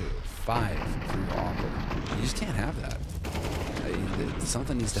 for Mihu. 5 for your Opera. You just can't have that.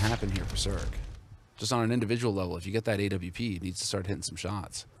 Something needs to happen here for Cirque. Just on an individual level, if you get that AWP, it needs to start hitting some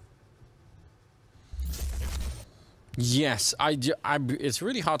shots. Yes, it's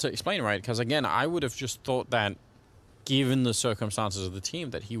really hard to explain, right? Because again, I would have just thought that, given the circumstances of the team,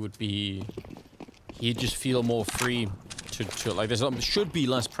 that he'd just feel more free to like. There should be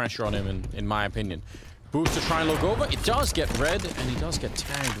less pressure on him, in my opinion. Boost to try and look over. It does get red, and he does get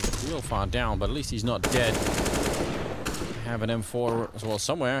tagged real far down, but at least he's not dead. Have an M4 as well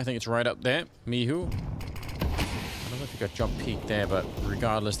somewhere. I think it's right up there. Mihu. I don't know if he got jump peek there, but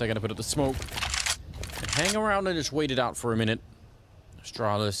regardless, they're going to put up the smoke. Hang around and just wait it out for a minute.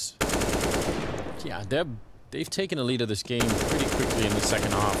 Astralis. Yeah, they've taken a lead of this game pretty quickly in the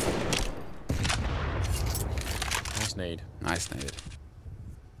second half. Nice nade. Nice nade.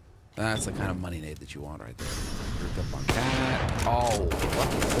 That's the kind of money nade that you want right there. Grouped up on Cat. Oh,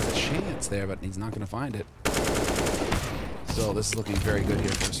 there's a chance there, but he's not going to find it. So this is looking very good here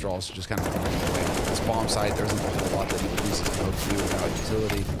for Astralis to just kind of away. This bomb site, there isn't a whole lot that he can use his code to do without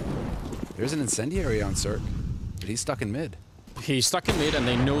utility. There's an incendiary on Cirque, but he's stuck in mid. He's stuck in mid, and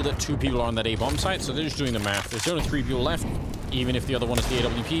they know that 2 people are on that A-bomb site, so they're just doing the math. There's only 3 people left, even if the other one is the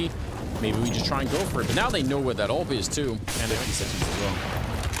AWP. Maybe we just try and go for it. But now they know where that AWP is, too. And 50 seconds as well.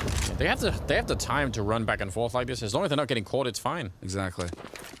 They have the time to run back and forth like this. As long as they're not getting caught, it's fine. Exactly.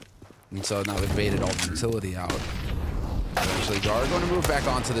 And so now they've baited all the utility out. Eventually, Gar going to move back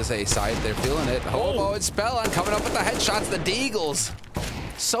onto this A side. They're feeling it. Hobo and Spellon coming up with the headshots. The Deagles.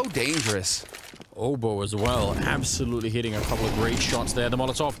 So dangerous. Obo as well, absolutely hitting a couple of great shots there. The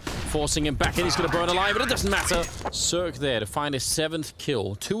Molotov forcing him back in. He's going to burn alive, but it doesn't matter. Cirque there to find his 7th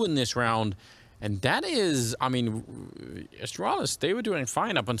kill. 2 in this round. And that is, I mean, Astralis, they were doing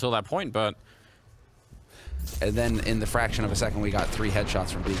fine up until that point, but... And then in the fraction of a second, we got 3 headshots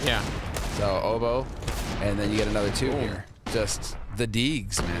from Deagle. Yeah. So Obo, and then you get another 2 here. Just the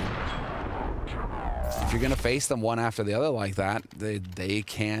Deags, man. If you're going to face them one after the other like that, they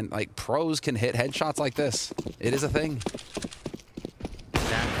can, like, pros can hit headshots like this. It is a thing.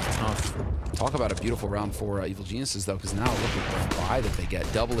 That is tough. Talk about a beautiful round for Evil Geniuses, though, because now look at the buy that they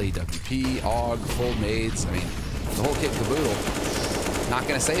get. Double AWP, AUG, full nades. I mean, the whole kit and caboodle. Not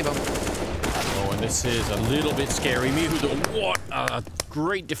going to save them. Oh, and this is a little bit scary. Mihu, what a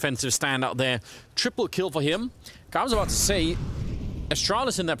great defensive stand out there. Triple kill for him. I was about to say,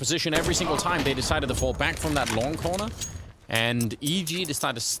 Astralis in that position every single time they decided to fall back from that long corner. And EG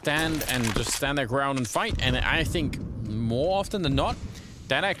decided to stand their ground and fight. And I think more often than not,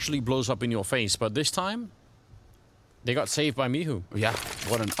 that actually blows up in your face. But this time, they got saved by Mihu. Yeah,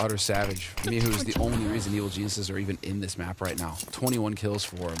 what an utter savage. Mihu is the only reason Evil Geniuses are even in this map right now. 21 kills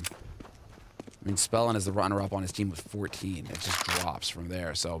for him. I mean, Spellon is the runner-up on his team with 14. It just drops from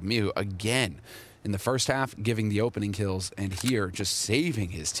there. So Mihu, again, in the first half, giving the opening kills, and here, just saving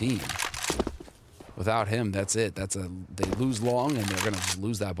his team. Without him, that's it. They lose long, and they're going to just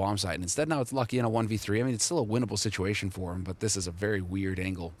lose that bomb site. And instead, now it's Lucky in a 1v3. I mean, it's still a winnable situation for him, but this is a very weird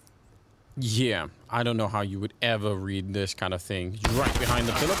angle. Yeah, I don't know how you would ever read this kind of thing. He's right behind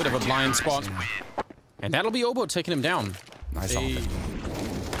the pillar, bit of a blind spot. And that'll be Obo taking him down. Nice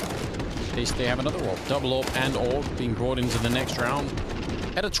They have another orb. Double orb and orb being brought into the next round.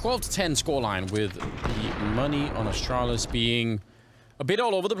 At a 12-10 scoreline, with the money on Astralis being a bit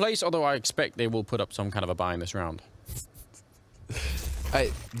all over the place, although I expect they will put up some kind of a buy in this round.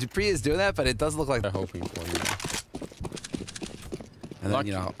 Dupree is doing that, but it does look like they're hoping for, you know. And then,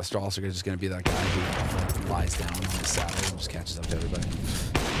 you know, Astralis are just going to be that guy who lies down on his saddle and just catches up to everybody.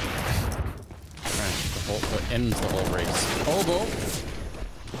 Right, ends the whole race. Obo.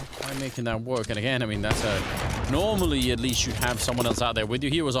 By making that work, and again, I mean, that's normally at least you'd have someone else out there with you.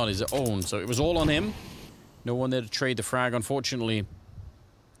 He was on his own, so it was all on him. No one there to trade the frag, unfortunately.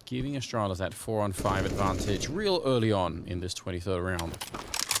 Giving Astralis that 4-on-5 advantage real early on in this 23rd round.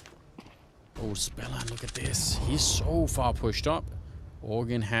 Oh, Spellon, look at this. He's so far pushed up.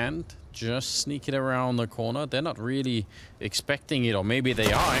 Org in hand, just sneaking around the corner. They're not really expecting it, or maybe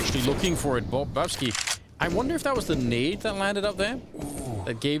they are actually looking for it. Bobski. I wonder if that was the nade that landed up there. Ooh.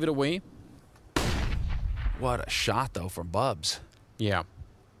 That gave it away. What a shot, though, from Bubs. Yeah.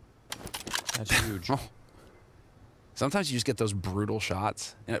 That's huge. Sometimes you just get those brutal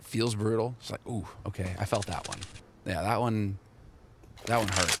shots, and it feels brutal. It's like, ooh, okay, I felt that one. Yeah, that one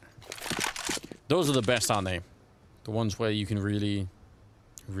hurt. Those are the best, aren't they? The ones where you can really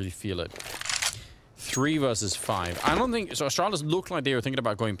feel it. 3 versus 5. I don't think so. Astralis looked like they were thinking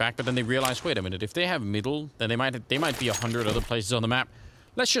about going back, but then they realized, wait a minute, if they have middle, then they might be 100 other places on the map.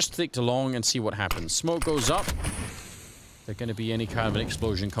 Let's just stick to long and see what happens. Smoke goes up. There's going to be any kind of an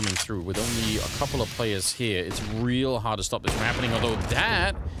explosion coming through. With only a couple of players here, it's real hard to stop this from happening. Although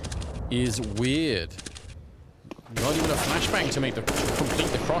that is weird. Not even a flashbang to complete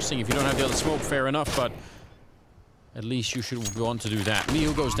the crossing. If you don't have the other smoke, fair enough, but at least you should want to do that.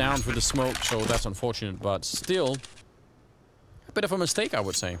 Mihu goes down for the smoke, so that's unfortunate, but still a bit of a mistake, I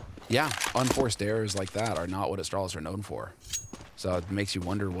would say. Yeah, unforced errors like that are not what Astralis are known for. So it makes you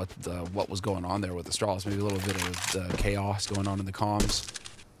wonder what was going on there with Astralis. Maybe a little bit of chaos going on in the comms.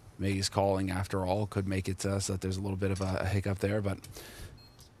 Maybe his calling, after all, could make it so that there's a little bit of a hiccup there, but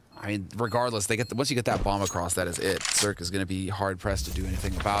I mean, regardless, once you get that bomb across, that is it. Cirque is going to be hard-pressed to do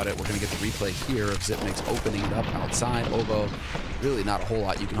anything about it. We're going to get the replay here of Zipmix opening it up outside. Obo, really not a whole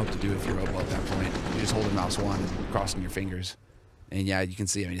lot you can hope to do if you're Obo at that point. You're just holding mouse 1 and crossing your fingers. And yeah, you can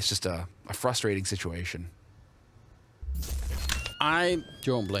see, I mean, it's just a frustrating situation. I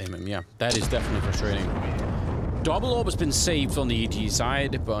don't blame him, yeah. That is definitely frustrating. Double orb has been saved on the EG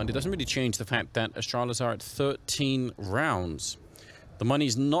side, but it doesn't really change the fact that Astralis are at 13 rounds. The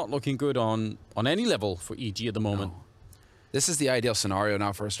money's not looking good on any level for EG at the moment. No. This is the ideal scenario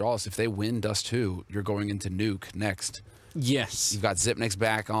now for Astralis. If they win Dust 2, you're going into Nuke next. Yes. You've got Zipnik's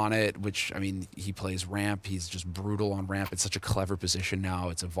back on it, which, I mean, he plays ramp. He's just brutal on ramp. It's such a clever position now.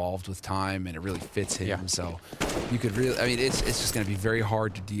 It's evolved with time, and it really fits him. Yeah. So you could really, I mean, it's just going to be very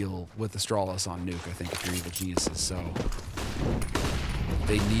hard to deal with Astralis on Nuke, I think, if you're Evil Geniuses. So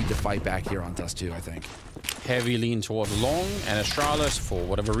they need to fight back here on Dust 2, I think. Heavy lean toward long, and Astralis, for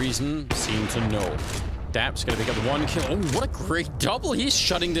whatever reason, seem to know. Dap's going to pick up the 1 kill. Oh, what a great double. He's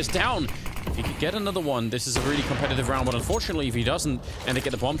shutting this down. If he could get another one, this is a really competitive round. But unfortunately, if he doesn't, and they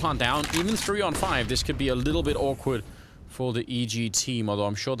get the bomb plant down, even 3 on 5, this could be a little bit awkward for the EG team. Although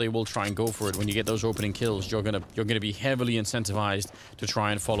I'm sure they will try and go for it. When you get those opening kills, you're gonna be heavily incentivized to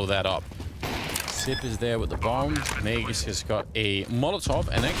try and follow that up. Sip is there with the bomb. Magus has got a Molotov,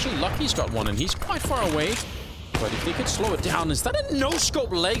 and actually Lucky's got one, and he's quite far away. But if they could slow it down, is that a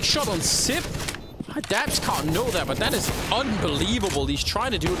no-scope leg shot on Sip? Daps can't know that, but that is unbelievable. He's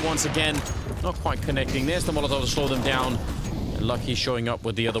trying to do it once again. Not quite connecting. There's the Molotov to slow them down. And Lucky showing up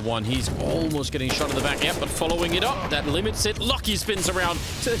with the other one. He's almost getting shot in the back. Yep, but following it up. That limits it. Lucky spins around.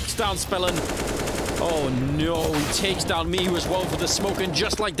 Takes down Spellin. Oh, no. He takes down Mihu as well for the smoke. And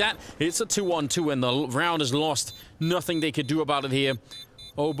just like that, it's a 2-on-2, and the round is lost. Nothing they could do about it here.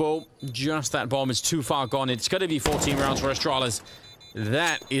 Obo, just that bomb is too far gone. It's going to be 14 rounds for Astralis.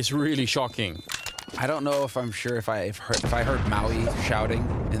 That is really shocking. I don't know if I'm sure if I heard Maui shouting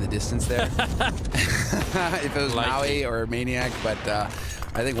in the distance there. If it was Maui or Maniac, but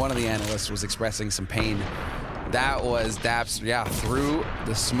I think one of the analysts was expressing some pain. That was Daps, yeah, through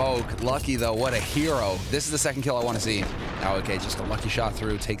the smoke. Lucky, though, what a hero. This is the second kill I want to see. Oh, okay, just a lucky shot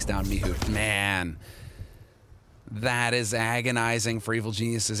through, takes down Mihu. Man, that is agonizing for Evil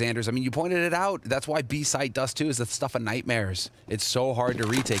Geniuses, Anders. I mean, you pointed it out. That's why B-side Dust 2 is the stuff of nightmares. It's so hard to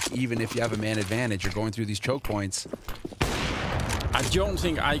retake, even if you have a man advantage. You're going through these choke points. I don't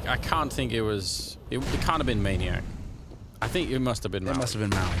think, I can't think it was, it can't have been Maniac. I think it must have been Maui. It must have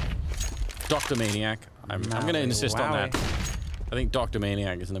been Maui. Dr. Maniac. I'm going to insist on that. I think Dr.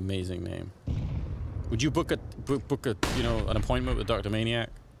 Maniac is an amazing name. Would you book a you know, an appointment with Dr. Maniac?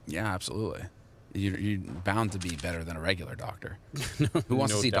 Yeah, absolutely. You're bound to be better than a regular doctor. Who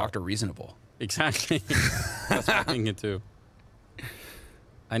wants to see Dr. Reasonable? Exactly. That's what I'm thinking too.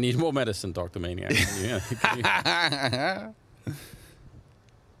 I need more medicine, Dr. Maniac. Yeah.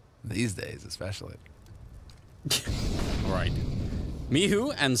 These days, especially. All right.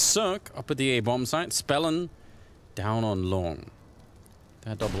 Mihu and Cirque up at the A bomb site. Spellin down on long.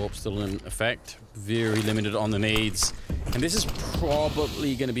 That double up still in effect. Very limited on the nades. And this is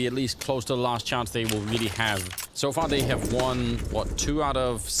probably going to be at least close to the last chance they will really have. So far they have won, what, 2 out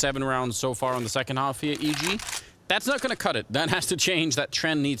of 7 rounds so far in the second half here, EG. That's not going to cut it. That has to change. That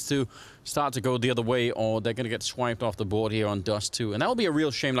trend needs to start to go the other way, or they're going to get swiped off the board here on Dust 2. And that will be a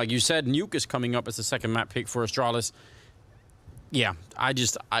real shame. Like you said, Nuke is coming up as the second map pick for Astralis. Yeah,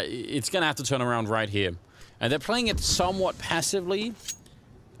 it's going to have to turn around right here. And they're playing it somewhat passively.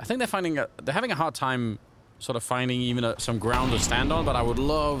 I think they're having a hard time sort of finding even some ground to stand on, but I would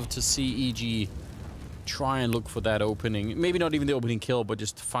love to see EG try and look for that opening. Maybe not even the opening kill, but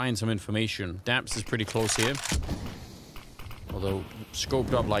just find some information. Daps is pretty close here. Although,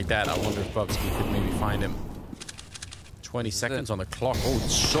 scoped up like that, I wonder if Bubsky could maybe find him. 20 seconds on the clock. Oh,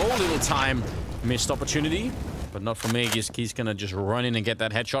 so little time. Missed opportunity, but not for Magus. He's going to just run in and get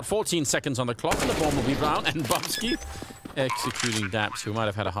that headshot. 14 seconds on the clock, and the bomb will be down, and Bubsky executing Daps, who might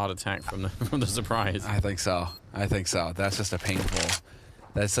have had a heart attack from the surprise. I think so. I think so. That's just a painful...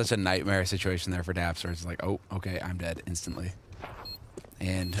 That's such a nightmare situation there for Daps, where it's like, oh, okay, I'm dead instantly.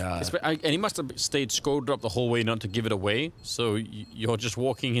 And he must have stayed scoped up the whole way not to give it away, so you're just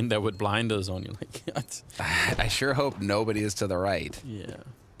walking in there with blinders on you. Like, I sure hope nobody is to the right. Yeah.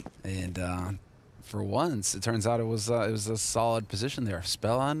 And for once, it turns out it was a solid position there.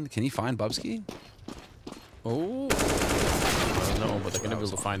 Spell on. Can you find Bubsky? Oh. I don't know, but they're going to be able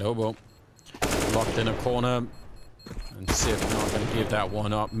to find Obo. Locked in a corner. And Sif not going to give that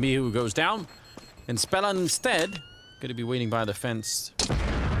one up. Mihu goes down. And Spellan instead going to be waiting by the fence.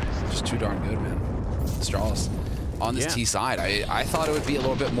 Just too darn good, man. Astralis on this T side. I thought it would be a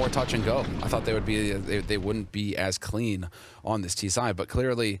little bit more touch and go. I thought they would be they wouldn't be as clean on this T side, but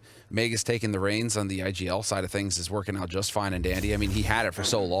clearly Mega's taking the reins on the IGL side of things is working out just fine and dandy. I mean, he had it for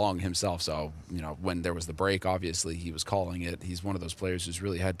so long himself, so you know, when there was the break, obviously he was calling it. He's one of those players who's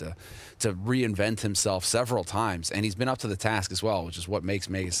really had to reinvent himself several times, and he's been up to the task as well, which is what makes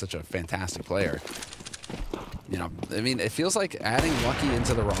Mega such a fantastic player. You know, I mean, it feels like adding Lucky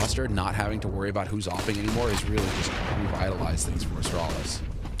into the roster, not having to worry about who's offing anymore, is really just revitalized things for Astralis.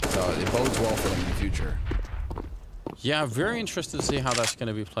 So it bodes well for them in the future. Yeah, very interested to see how that's going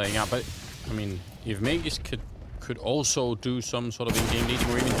to be playing out. But, I mean, if Magus could could also do some sort of in-game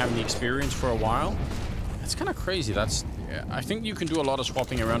leading or even having the experience for a while. That's kind of crazy. I think you can do a lot of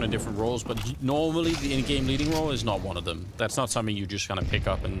swapping around in different roles, but normally the in-game leading role is not one of them. That's not something you just kind of pick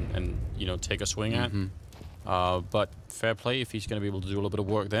up and you know, take a swing at. But fair play if he's going to be able to do a little bit of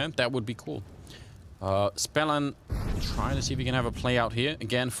work there. That would be cool. Spellan trying to see if he can have a play out here.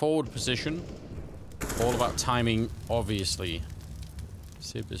 Again, forward position. All about timing, obviously.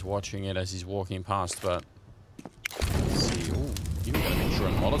 Sip is watching it as he's walking past, but let's see. Ooh, even gonna make sure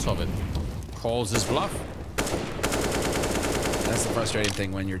and Molotov it. Calls his bluff. That's the frustrating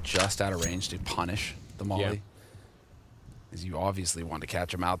thing when you're just out of range to punish the molly. Is you obviously want to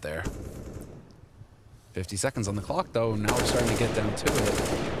catch him out there. 50 seconds on the clock, though. Now we're starting to get down to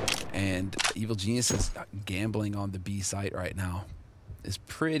it. And Evil Genius is gambling on the B site right now. Is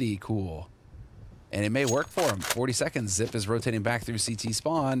pretty cool. And it may work for him. 40 seconds. Zip is rotating back through CT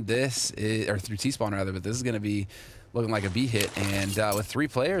spawn. This is, or through T spawn rather, but this is going to be looking like a B hit. And with 3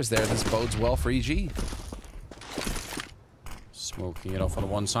 players there, this bodes well for EG. Smoking it off on the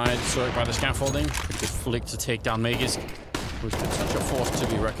one side. Cirque by the scaffolding. Pretty good flick to take down Magus, who's been such a force to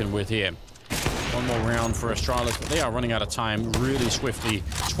be reckoned with here. One more round for Astralis, but they are running out of time really swiftly.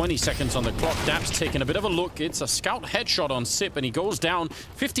 20 seconds on the clock. Dap's taking a bit of a look. It's a scout headshot on Sip, and he goes down.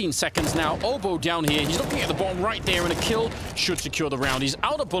 15 seconds now. Oboe down here. He's looking at the bomb right there, and a kill should secure the round. He's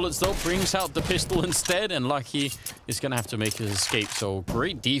out of bullets, though. Brings out the pistol instead, and Lucky is going to have to make his escape. So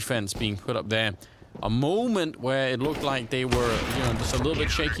great defense being put up there. A moment where it looked like they were, you know, just a little bit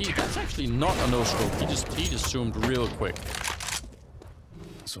shaky. That's actually not a no-scope. He just zoomed real quick.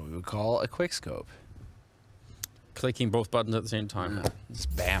 That's what we would call a quick scope. Clicking both buttons at the same time.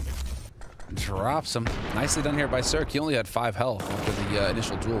 Just bam. Drops him. Nicely done here by Cirque. He only had 5 health after the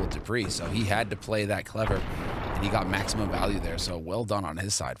initial duel with Dupree, so he had to play that clever, and he got maximum value there, so well done on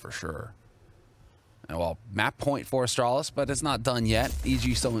his side for sure. And well, map point for Astralis, but it's not done yet.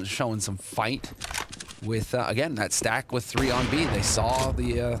 EG still showing some fight with, again, that stack with 3 on B. They saw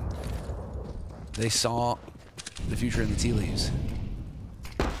the future in the tea leaves.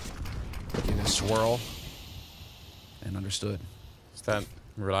 Gave it a swirl and understood. Has that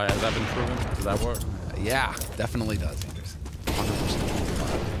been proven? Does that work? Yeah, definitely does. 100%.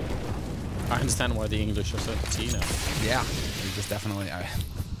 I understand why the English are so tea now. Yeah, they just definitely.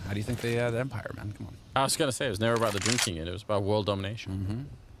 How do you think they the Empire, man? Come on. I was gonna say it was never about the drinking; it was about world domination.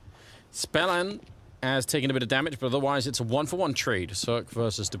 Spellan has taken a bit of damage, but otherwise it's a 1-for-1 trade. Cirque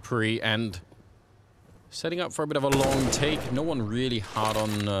versus Dupree, and setting up for a bit of a long take. No one really hard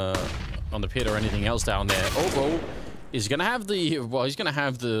on the pit or anything else down there. Oboe is going to have the, well, he's going to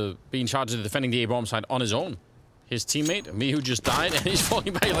have the, be in charge of defending the A-bomb side on his own. His teammate, me who just died, and he's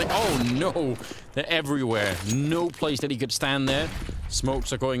falling back like, oh no, they're everywhere. No place that he could stand there.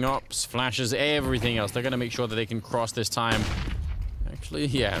 Smokes are going up, flashes, everything else. They're going to make sure that they can cross this time. Actually,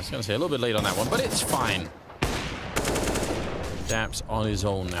 yeah, I was going to say a little bit late on that one, but it's fine. Dap's on his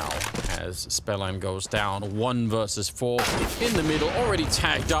own now as Spellan goes down. 1 versus 4 in the middle, already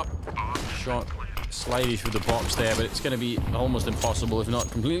tagged up. Shot slightly through the box there, but it's going to be almost impossible, if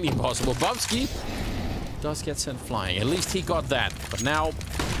not completely impossible. Bubsky does get sent flying. At least he got that. But now,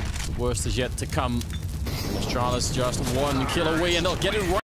 the worst is yet to come. Astralis just 1 kill away, and they'll get it right.